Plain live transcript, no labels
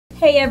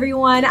Hey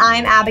everyone,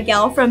 I'm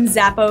Abigail from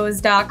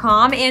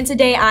Zappos.com, and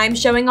today I'm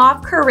showing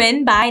off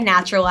Corrine by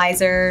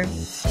Naturalizer.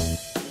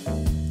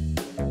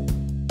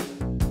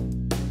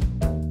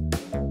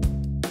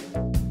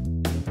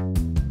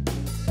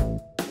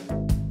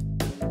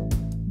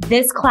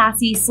 This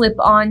classy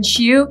slip-on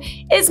shoe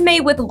is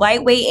made with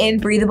lightweight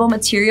and breathable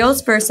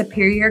materials for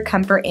superior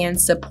comfort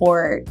and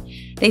support.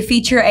 They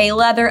feature a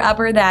leather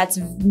upper that's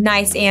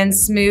nice and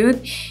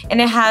smooth,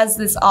 and it has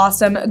this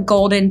awesome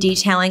golden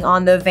detailing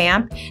on the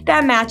vamp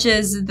that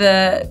matches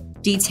the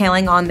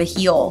detailing on the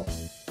heel.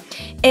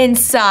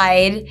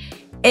 Inside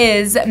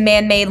is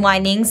man-made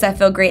linings that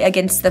feel great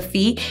against the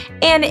feet,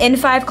 and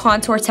N5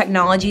 contour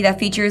technology that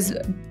features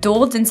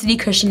dual density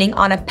cushioning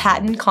on a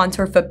patent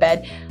contour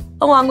footbed,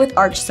 along with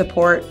arch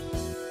support.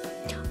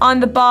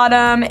 On the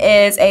bottom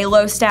is a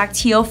low stacked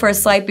heel for a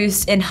slight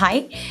boost in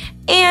height,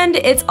 and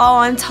it's all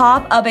on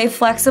top of a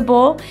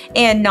flexible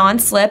and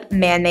non-slip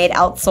man-made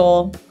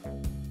outsole.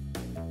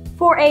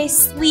 For a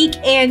sleek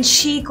and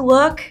chic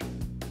look,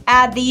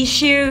 add these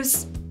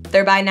shoes.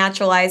 They're by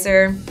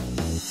Naturalizer.